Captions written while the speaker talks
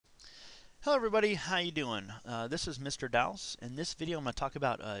Hello everybody, how you doing? This is Mr. Dowse. In this video I'm going to talk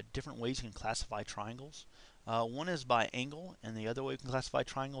about different ways you can classify triangles. One is by angle, and the other way you can classify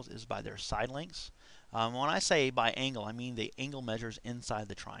triangles is by their side lengths. When I say by angle, I mean the angle measures inside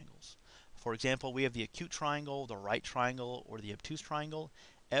the triangles. For example, we have the acute triangle, the right triangle, or the obtuse triangle.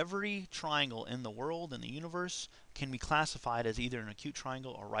 Every triangle in the world, in the universe, can be classified as either an acute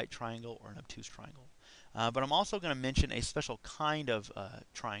triangle, a right triangle, or an obtuse triangle. But I'm also going to mention a special kind of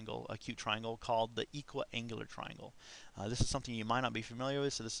triangle, acute triangle, called the equiangular triangle. This is something you might not be familiar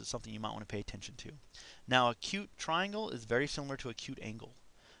with, so this is something you might want to pay attention to. Now, acute triangle is very similar to acute angle.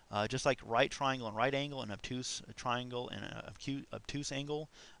 Just like right triangle and right angle, and obtuse triangle and acute obtuse angle.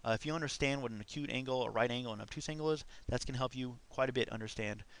 If you understand what an acute angle, a right angle, and obtuse angle is, that's going to help you quite a bit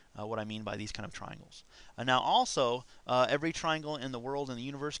understand what I mean by these kind of triangles. Now, also, every triangle in the world and the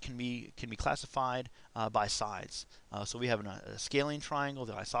universe can be classified by sides. So we have a scalene triangle,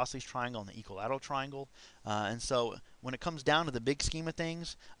 the isosceles triangle, and the equilateral triangle. And so when it comes down to the big scheme of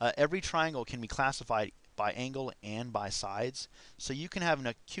things, every triangle can be classified by angle and by sides. So you can have an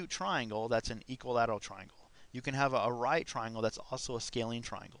acute triangle that's an equilateral triangle. You can have a right triangle that's also a scalene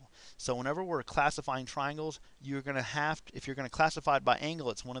triangle. So whenever we're classifying triangles, you're going to have to, if you're going to classify it by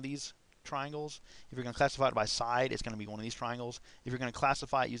angle, it's one of these triangles. If you're going to classify it by side, it's going to be one of these triangles. If you're going to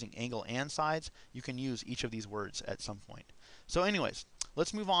classify it using angle and sides, you can use each of these words at some point. So anyways,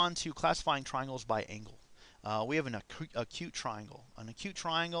 let's move on to classifying triangles by angle. We have an acute triangle. An acute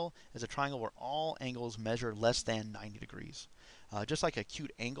triangle is a triangle where all angles measure less than 90 degrees. Just like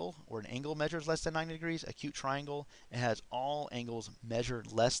acute angle, where an angle measures less than 90 degrees, acute triangle, it has all angles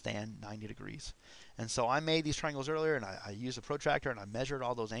measured less than 90 degrees. And so I made these triangles earlier, and I used a protractor, and I measured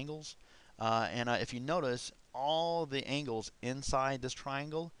all those angles. If you notice, all the angles inside this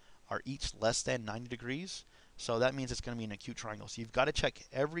triangle are each less than 90 degrees. So that means it's going to be an acute triangle. So you've got to check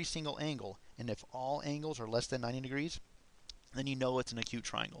every single angle, and if all angles are less than 90 degrees, then you know it's an acute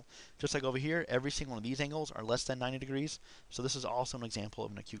triangle. Just like over here, every single one of these angles are less than 90 degrees, so this is also an example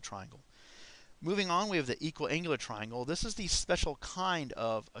of an acute triangle. Moving on, we have the equiangular triangle. This is the special kind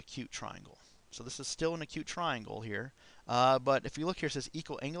of acute triangle. So this is still an acute triangle here, but if you look here, it says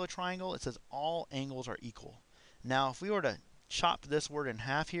equiangular triangle. It says all angles are equal. Now, if we were to chop this word in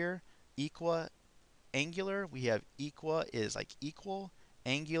half here, angular, we have equa is like equal,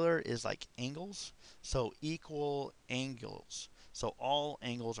 angular is like angles, so equal angles. So all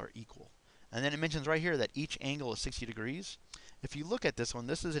angles are equal. And then it mentions right here that each angle is 60 degrees. If you look at this one,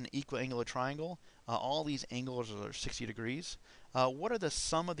 this is an equiangular triangle. All these angles are 60 degrees. What are the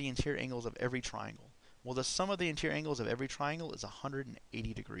sum of the interior angles of every triangle? Well, the sum of the interior angles of every triangle is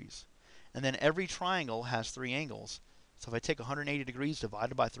 180 degrees. And then every triangle has three angles. So if I take 180 degrees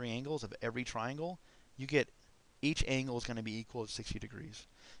divided by three angles of every triangle, you get each angle is going to be equal to 60 degrees.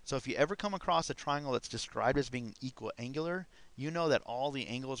 So if you ever come across a triangle that's described as being equiangular, you know that all the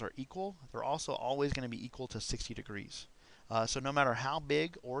angles are equal. They're also always going to be equal to 60 degrees. So no matter how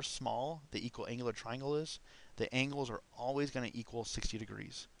big or small the equiangular triangle is, the angles are always going to equal 60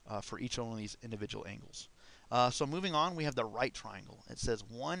 degrees for each one of these individual angles. So moving on, we have the right triangle. It says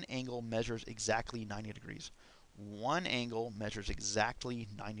one angle measures exactly 90 degrees. One angle measures exactly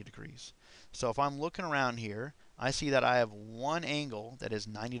 90 degrees. So if I'm looking around here, I see that I have one angle that is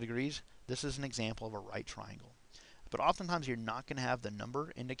 90 degrees. This is an example of a right triangle. But oftentimes you're not going to have the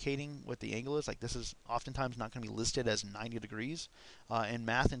number indicating what the angle is. Like this is oftentimes not going to be listed as 90 degrees. In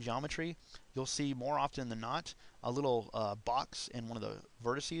math and geometry, you'll see more often than not a little box in one of the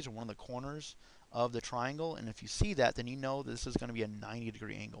vertices or one of the corners of the triangle, and if you see that, then you know this is going to be a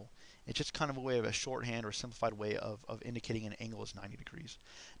 90-degree angle. It's just kind of a way of a shorthand or simplified way of indicating an angle is 90 degrees.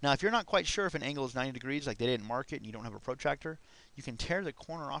 Now, if you're not quite sure if an angle is 90 degrees, like they didn't mark it and you don't have a protractor, you can tear the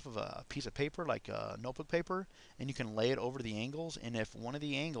corner off of a piece of paper, like notebook paper, and you can lay it over the angles, and if one of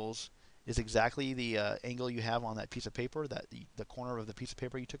the angles is exactly the angle you have on that piece of paper, that the corner of the piece of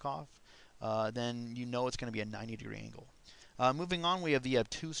paper you took off, then you know it's going to be a 90-degree angle. Moving on, we have the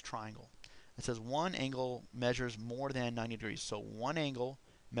obtuse triangle. It says one angle measures more than 90 degrees. So one angle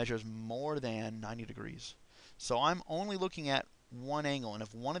measures more than 90 degrees. So I'm only looking at one angle, and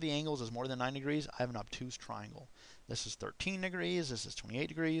if one of the angles is more than 90 degrees, I have an obtuse triangle. This is 13 degrees, this is 28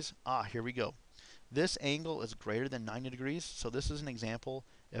 degrees. Here we go. This angle is greater than 90 degrees, so this is an example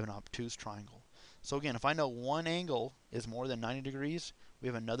of an obtuse triangle. So again, if I know one angle is more than 90 degrees, we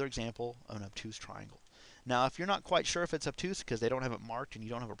have another example of an obtuse triangle. Now, if you're not quite sure if it's obtuse because they don't have it marked and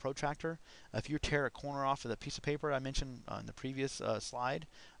you don't have a protractor, if you tear a corner off of the piece of paper I mentioned in the previous slide,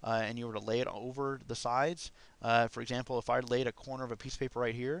 and you were to lay it over the sides, for example, if I laid a corner of a piece of paper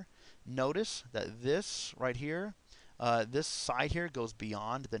right here, notice that this right here, This side here goes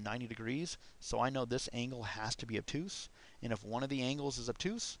beyond the 90 degrees, so I know this angle has to be obtuse. And if one of the angles is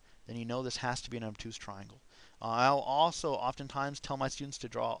obtuse, then you know this has to be an obtuse triangle. I'll also oftentimes tell my students to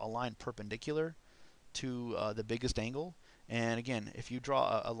draw a line perpendicular to the biggest angle. And again, if you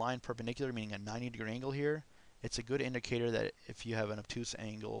draw a line perpendicular, meaning a 90-degree angle here, it's a good indicator that if you have an obtuse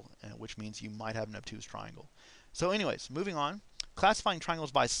angle, which means you might have an obtuse triangle. So anyways, moving on. Classifying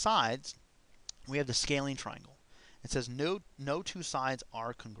triangles by sides, we have the scalene triangle. It says no two sides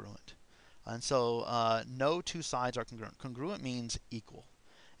are congruent. And so no two sides are congruent. Congruent means equal.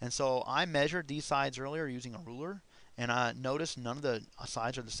 And so I measured these sides earlier using a ruler, and I noticed none of the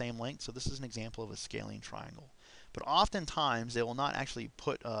sides are the same length, so this is an example of a scalene triangle. But oftentimes they will not actually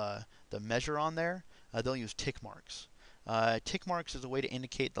put the measure on there. They'll use tick marks. Tick marks is a way to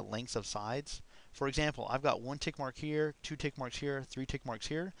indicate the lengths of sides. For example, I've got one tick mark here, two tick marks here, three tick marks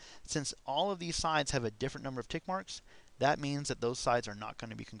here. Since all of these sides have a different number of tick marks, that means that those sides are not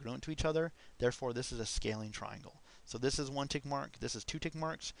going to be congruent to each other. Therefore, this is a scalene triangle. So this is one tick mark, this is two tick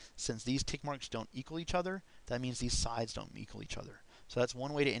marks. Since these tick marks don't equal each other, that means these sides don't equal each other. So that's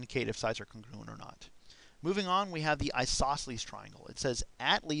one way to indicate if sides are congruent or not. Moving on, we have the isosceles triangle. It says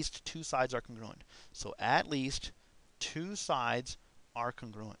at least two sides are congruent. So at least two sides are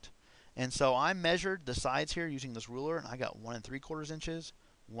congruent. And so I measured the sides here using this ruler, and I got 1 3/4 inches,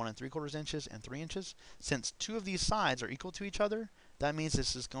 1 3/4 inches, and 3 inches. Since two of these sides are equal to each other, that means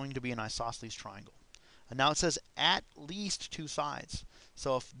this is going to be an isosceles triangle. And now it says at least two sides.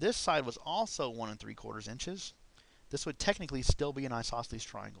 So if this side was also 1 3/4 inches, this would technically still be an isosceles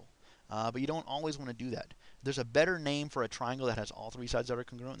triangle. But you don't always want to do that. There's a better name for a triangle that has all three sides that are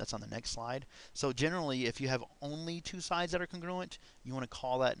congruent. That's on the next slide. So generally, if you have only two sides that are congruent, you want to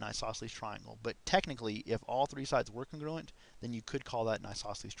call that an isosceles triangle. But technically, if all three sides were congruent, then you could call that an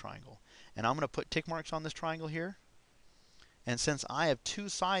isosceles triangle. And I'm going to put tick marks on this triangle here. And since I have two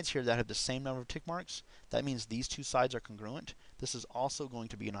sides here that have the same number of tick marks, that means these two sides are congruent. This is also going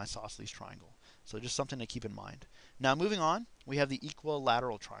to be an isosceles triangle. So just something to keep in mind. Now moving on, we have the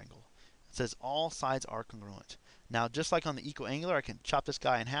equilateral triangle. It says all sides are congruent. Now just like on the equiangular, I can chop this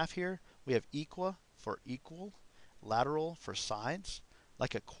guy in half here. We have equa for equal, lateral for sides.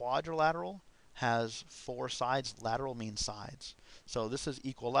 Like a quadrilateral has four sides, lateral means sides. So this is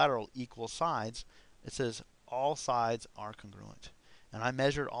equilateral, equal sides. It says all sides are congruent. And I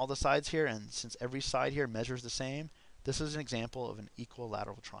measured all the sides here, and since every side here measures the same, this is an example of an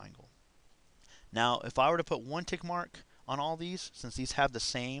equilateral triangle. Now, if I were to put one tick mark on all these, since these have the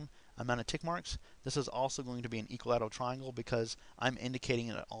same amount of tick marks, this is also going to be an equilateral triangle because I'm indicating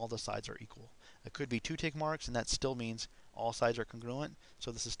that all the sides are equal. It could be two tick marks, and that still means all sides are congruent,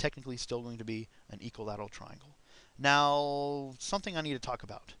 so this is technically still going to be an equilateral triangle. Now, something I need to talk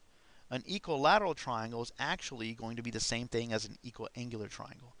about. An equilateral triangle is actually going to be the same thing as an equiangular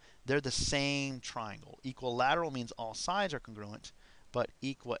triangle. They're the same triangle. Equilateral means all sides are congruent, but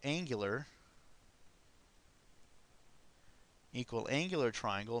equiangular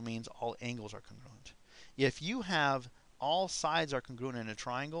triangle means all angles are congruent. If you have all sides are congruent in a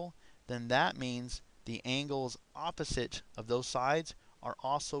triangle, then that means the angles opposite of those sides are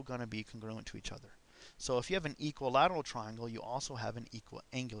also going to be congruent to each other. So if you have an equilateral triangle, you also have an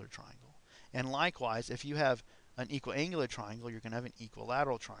equiangular triangle. And likewise, if you have an equiangular triangle, you're going to have an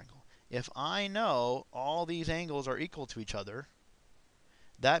equilateral triangle. If I know all these angles are equal to each other,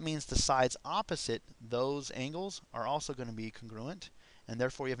 that means the sides opposite those angles are also going to be congruent, and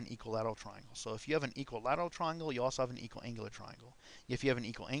therefore you have an equilateral triangle. So if you have an equilateral triangle, you also have an equiangular triangle. If you have an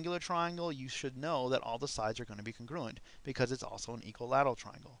equiangular triangle, you should know that all the sides are going to be congruent because it's also an equilateral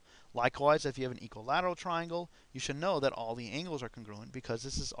triangle. Likewise, if you have an equilateral triangle, you should know that all the angles are congruent because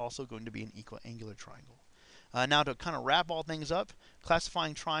this is also going to be an equiangular triangle. Now to kind of wrap all things up,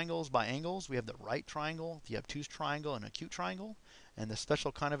 classifying triangles by angles, we have the right triangle, the obtuse triangle, and acute triangle. And the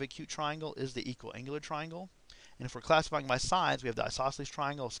special kind of acute triangle is the equiangular triangle. And if we're classifying by sides, we have the isosceles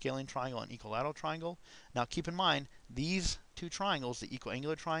triangle, scalene triangle, and equilateral triangle. Now keep in mind, these two triangles, the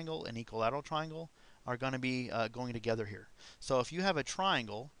equiangular triangle and equilateral triangle, are going to be going together here. So if you have a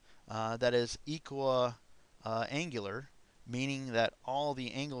triangle that is equiangular, meaning that all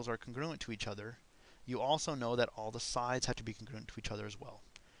the angles are congruent to each other, you also know that all the sides have to be congruent to each other as well.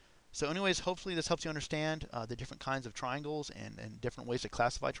 So anyways, hopefully this helps you understand the different kinds of triangles and different ways to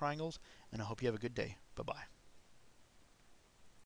classify triangles, and I hope you have a good day. Bye-bye.